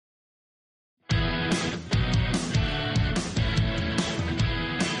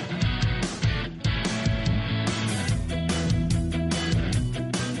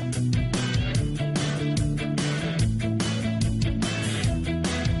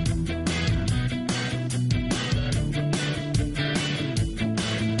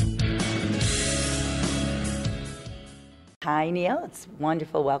Hi, Neil. It's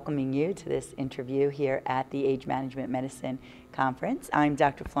wonderful welcoming you to this interview here at the Age Management Medicine Conference. I'm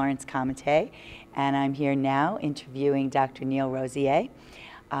Dr. Florence Comite, and I'm here now interviewing Dr. Neil Rouzier.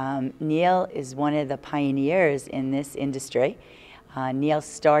 Neil is one of the pioneers in this industry. Neil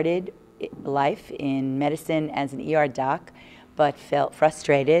started life in medicine as an ER doc, but felt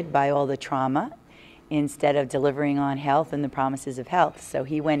frustrated by all the trauma instead of delivering on health and the promises of health. So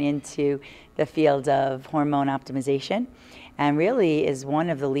he went into the field of hormone optimization and really is one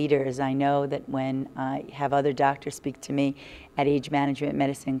of the leaders. I know that when I have other doctors speak to me at age management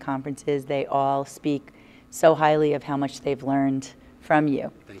medicine conferences, they all speak so highly of how much they've learned from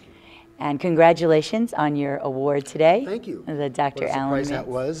you. Thank you. And congratulations on your award today. Thank you. The Dr. What a Allen surprise that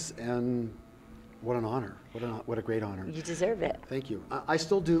was, and what an honor. What a great honor. You deserve it. Thank you. I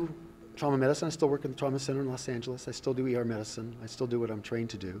still do trauma medicine. I still work in the trauma center in Los Angeles. I still do ER medicine. I still do what I'm trained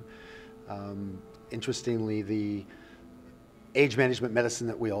to do. Interestingly, the age management medicine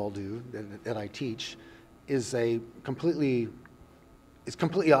that we all do, that I teach, is completely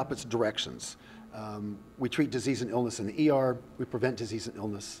opposite directions. We treat disease and illness in the ER. We prevent disease and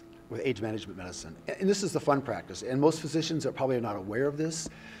illness with age management medicine. And this is the fun practice. And most physicians are probably not aware of this.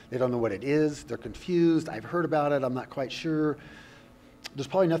 They don't know what it is. They're confused. I've heard about it. I'm not quite sure. There's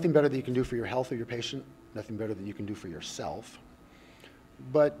probably nothing better that you can do for your health of your patient, nothing better than you can do for yourself.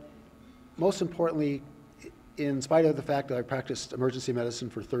 But most importantly, in spite of the fact that I practiced emergency medicine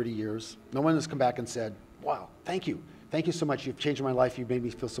for 30 years, no one has come back and said, wow, thank you. Thank you so much. You've changed my life. You've made me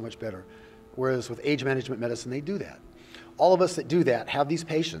feel so much better. Whereas with age management medicine, they do that. All of us that do that have these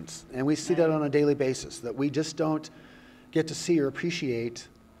patients, and we see that on a daily basis, that we just don't get to see or appreciate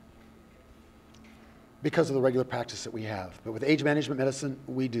because of the regular practice that we have. But with age management medicine,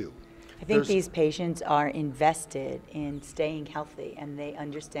 we do. I think these patients are invested in staying healthy, and they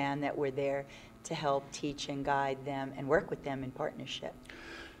understand that we're there to help teach and guide them and work with them in partnership.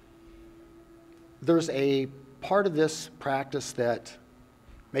 There's a part of this practice that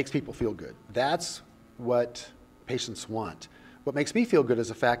makes people feel good. That's what patients want. What makes me feel good is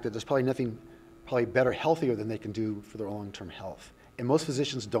the fact that there's probably nothing better, healthier than they can do for their long-term health. And most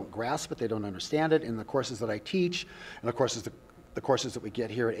physicians don't grasp it, they don't understand it. In the courses that I teach, and of course the courses that we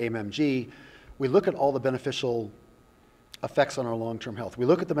get here at AMMG, we look at all the beneficial effects on our long-term health. We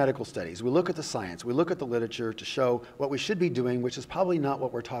look at the medical studies, we look at the science, we look at the literature to show what we should be doing, which is probably not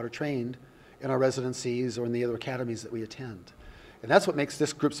what we're taught or trained in our residencies or in the other academies that we attend. And that's what makes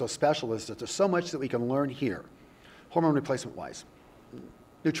this group so special, is that there's so much that we can learn here, hormone replacement-wise,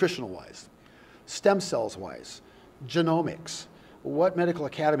 nutritional-wise, stem cells-wise, genomics. What medical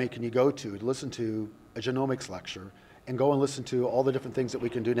academy can you go to listen to a genomics lecture and go and listen to all the different things that we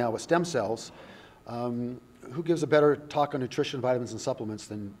can do now with stem cells? Who gives a better talk on nutrition, vitamins, and supplements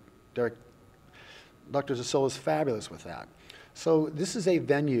than Derek? Dr. Zassola is fabulous with that. So this is a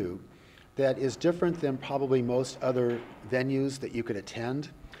venue that is different than probably most other venues that you could attend,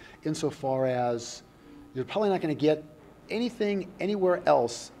 insofar as you're probably not going to get anything anywhere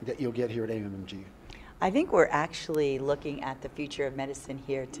else that you'll get here at AMMG. I think we're actually looking at the future of medicine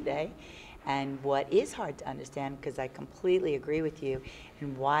here today, and what is hard to understand, because I completely agree with you,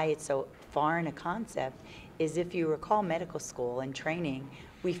 and why it's so foreign a concept, is if you recall medical school and training,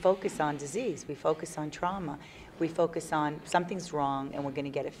 we focus on disease, we focus on trauma, we focus on something's wrong and we're going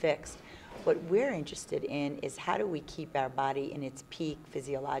to get it fixed. What we're interested in is how do we keep our body in its peak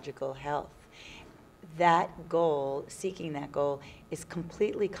physiological health. That goal, seeking that goal, is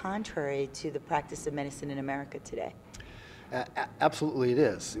completely contrary to the practice of medicine in America today. Absolutely it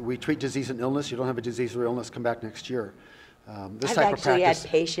is. We treat disease and illness. You don't have a disease or illness, come back next year. I've actually had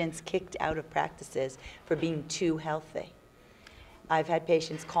patients kicked out of practices for being too healthy. I've had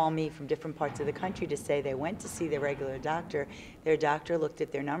patients call me from different parts of the country to say they went to see their regular doctor. Their doctor looked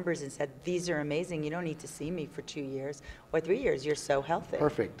at their numbers and said, these are amazing. You don't need to see me for 2 years or 3 years. You're so healthy.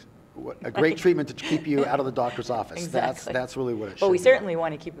 Perfect. A great treatment to keep you out of the doctor's office. Exactly. That's really what it should be. But we certainly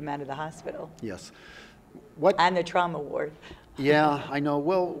want to keep them out of the hospital. Yes. And the trauma ward. Yeah, I know.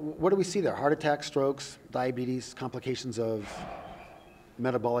 Well, what do we see there? Heart attacks, strokes, diabetes, complications of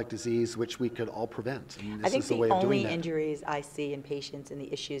metabolic disease, which we could all prevent. I think the only injuries I see in patients and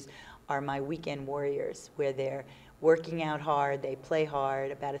the issues are my weekend warriors, where they're working out hard, they play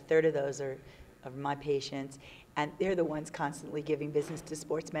hard. About a third of those are of my patients, and they're the ones constantly giving business to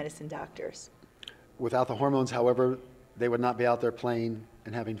sports medicine doctors. Without the hormones, however, they would not be out there playing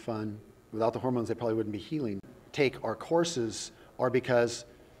and having fun. Without the hormones, they probably wouldn't be healing. Take our courses are because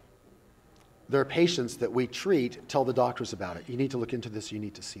there are patients that we treat, tell the doctors about it. You need to look into this, you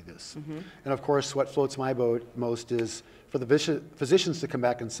need to see this. And of course, what floats my boat most is for the physicians to come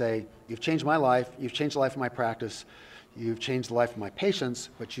back and say, you've changed my life, you've changed the life of my practice, You've changed the life of my patients,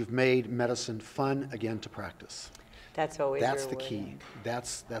 but you've made medicine fun again to practice. That's always That's the rewarding. key.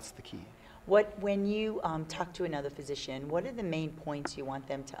 That's the key. When you talk to another physician, what are the main points you want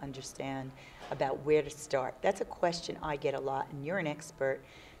them to understand about where to start? That's a question I get a lot, and you're an expert,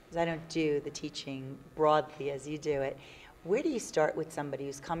 because I don't do the teaching broadly as you do it. Where do you start with somebody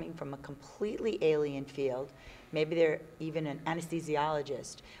who's coming from a completely alien field? Maybe they're even an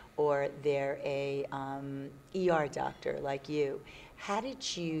anesthesiologist, or they're a ER doctor like you. How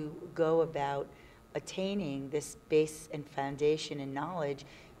did you go about attaining this base and foundation and knowledge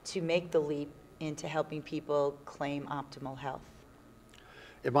to make the leap into helping people claim optimal health?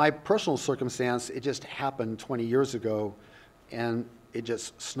 In my personal circumstance, it just happened 20 years ago, and it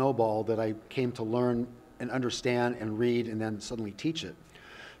just snowballed that I came to learn and understand and read and then suddenly teach it.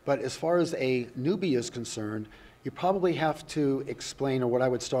 But as far as a newbie is concerned, you probably have to explain, or what I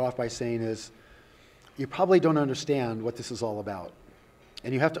would start off by saying is, you probably don't understand what this is all about.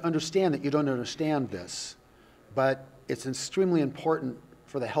 And you have to understand that you don't understand this, but it's extremely important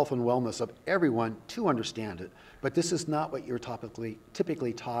for the health and wellness of everyone to understand it. But this is not what you're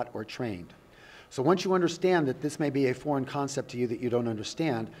typically taught or trained. So once you understand that this may be a foreign concept to you that you don't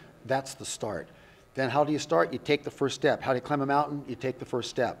understand, that's the start. Then how do you start? You take the first step. How do you climb a mountain? You take the first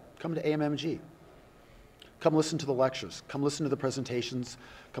step. Come to AMMG. Come listen to the lectures. Come listen to the presentations.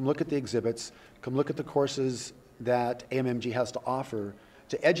 Come look at the exhibits. Come look at the courses that AMMG has to offer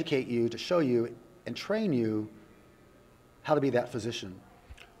to educate you, to show you, and train you how to be that physician.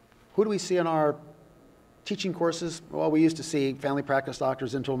 Who do we see in our teaching courses? Well, we used to see family practice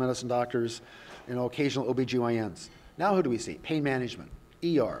doctors, internal medicine doctors, occasional OBGYNs. Now who do we see? Pain management,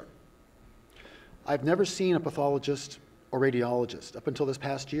 ER. I've never seen a pathologist or radiologist up until this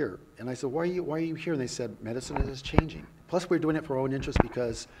past year. And I said, why are you here? And they said, medicine is changing. Plus, we're doing it for our own interest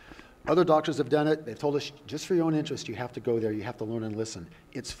because other doctors have done it. They've told us, just for your own interest, you have to go there. You have to learn and listen.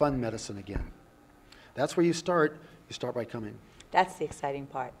 It's fun medicine again. That's where you start. You start by coming. That's the exciting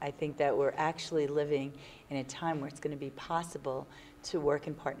part. I think that we're actually living in a time where it's going to be possible to work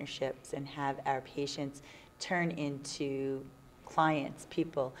in partnerships and have our patients turn into clients,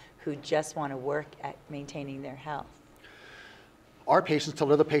 people who just want to work at maintaining their health. Our patients tell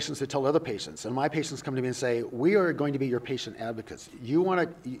other patients that tell other patients, and my patients come to me and say, we are going to be your patient advocates. You want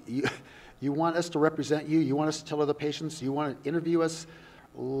us to represent you, you want us to tell other patients, you want to interview us,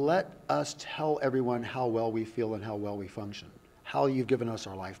 let us tell everyone how well we feel and how well we function, how you've given us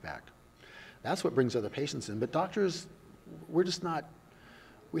our life back. That's what brings other patients in, but doctors,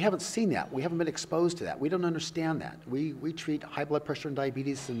 we haven't seen that. We haven't been exposed to that. We don't understand that. We treat high blood pressure and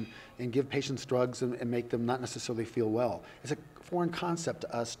diabetes and give patients drugs and make them not necessarily feel well. It's a foreign concept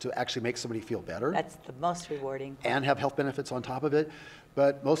to us to actually make somebody feel better. That's the most rewarding part. And have health benefits on top of it.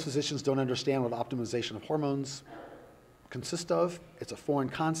 But most physicians don't understand what optimization of hormones consists of. It's a foreign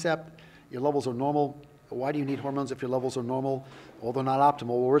concept. Your levels are normal. Why do you need hormones if your levels are normal? Well, they're not optimal.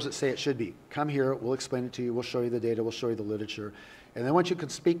 Well, where does it say it should be? Come here, we'll explain it to you, we'll show you the data, we'll show you the literature. And then once you can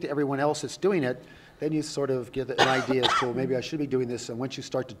speak to everyone else that's doing it, then you sort of get an idea as to, well, maybe I should be doing this. And once you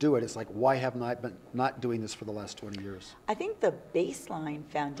start to do it, it's like, why haven't I been not doing this for the last 20 years? I think the baseline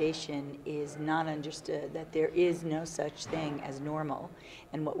foundation is not understood, that there is no such thing as normal.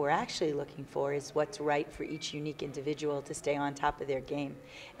 And what we're actually looking for is what's right for each unique individual to stay on top of their game.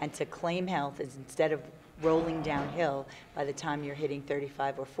 And to claim health is, instead of rolling downhill by the time you're hitting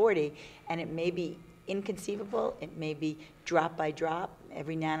 35 or 40, and it may be inconceivable, it may be drop by drop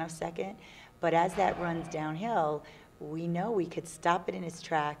every nanosecond, but as that runs downhill, we know we could stop it in its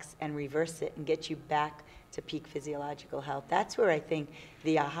tracks and reverse it and get you back to peak physiological health. That's where I think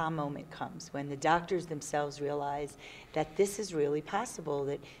the aha moment comes, when the doctors themselves realize that this is really possible,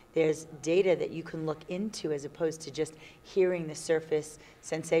 that there's data that you can look into as opposed to just hearing the surface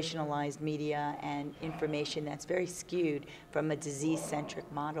sensationalized media and information that's very skewed from a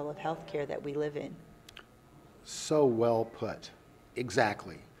disease-centric model of healthcare that we live in. So well put.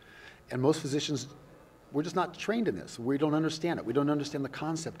 Exactly. And most physicians, we're just not trained in this. We don't understand it. We don't understand the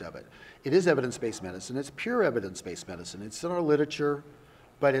concept of it. It is evidence-based medicine. It's pure evidence-based medicine. It's in our literature,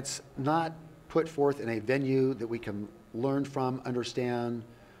 but it's not put forth in a venue that we can learn from, understand,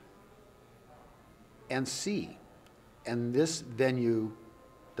 and see. And this venue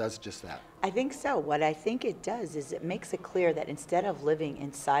does just that. I think so. What I think it does is it makes it clear that instead of living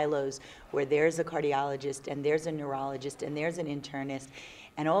in silos where there's a cardiologist and there's a neurologist and there's an internist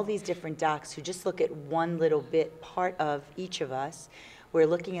and all these different docs who just look at one little bit part of each of us, We're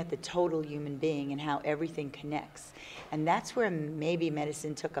looking at the total human being and how everything connects. And that's where maybe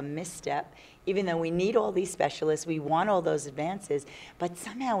medicine took a misstep, even though we need all these specialists, we want all those advances, but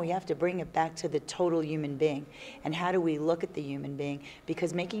somehow we have to bring it back to the total human being. And how do we look at the human being?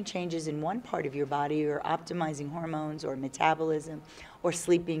 Because making changes in one part of your body, or optimizing hormones or metabolism, or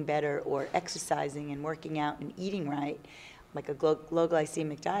sleeping better, or exercising and working out and eating right, like a low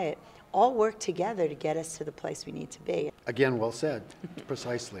glycemic diet, all work together to get us to the place we need to be. Again, well said,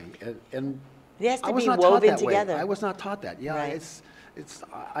 precisely. And it has to I was be not taught woven that together. way. I was not taught that. Yeah, Right.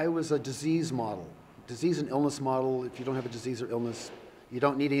 I was a disease model, disease and illness model. If you don't have a disease or illness, you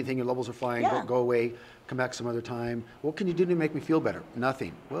don't need anything, your levels are fine, Yeah. go away, come back some other time. What can you do to make me feel better?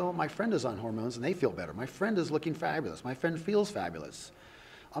 Nothing. Well, my friend is on hormones and they feel better. My friend is looking fabulous. My friend feels fabulous.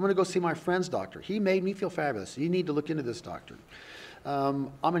 I'm going to go see my friend's doctor. He made me feel fabulous. You need to look into this doctor.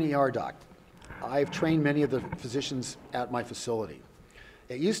 I'm an ER doc. I've trained many of the physicians at my facility.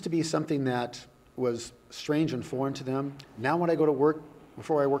 It used to be something that was strange and foreign to them. Now when I go to work,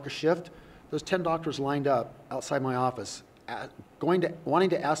 before I work a shift, there's 10 doctors lined up outside my office wanting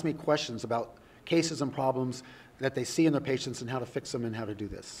to ask me questions about cases and problems that they see in their patients and how to fix them and how to do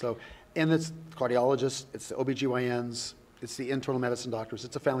this. So, and it's cardiologists, it's the OBGYNs, it's the internal medicine doctors,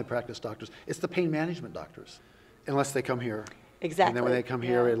 it's the family practice doctors, it's the pain management doctors, unless they come here. Exactly. And then when they come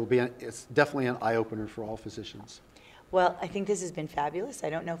here, it's definitely an eye-opener for all physicians. Well, I think this has been fabulous. I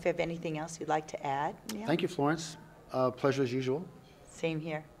don't know if you have anything else you'd like to add, Neil? Thank you, Florence. Pleasure as usual. Same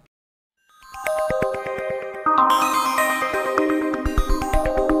here.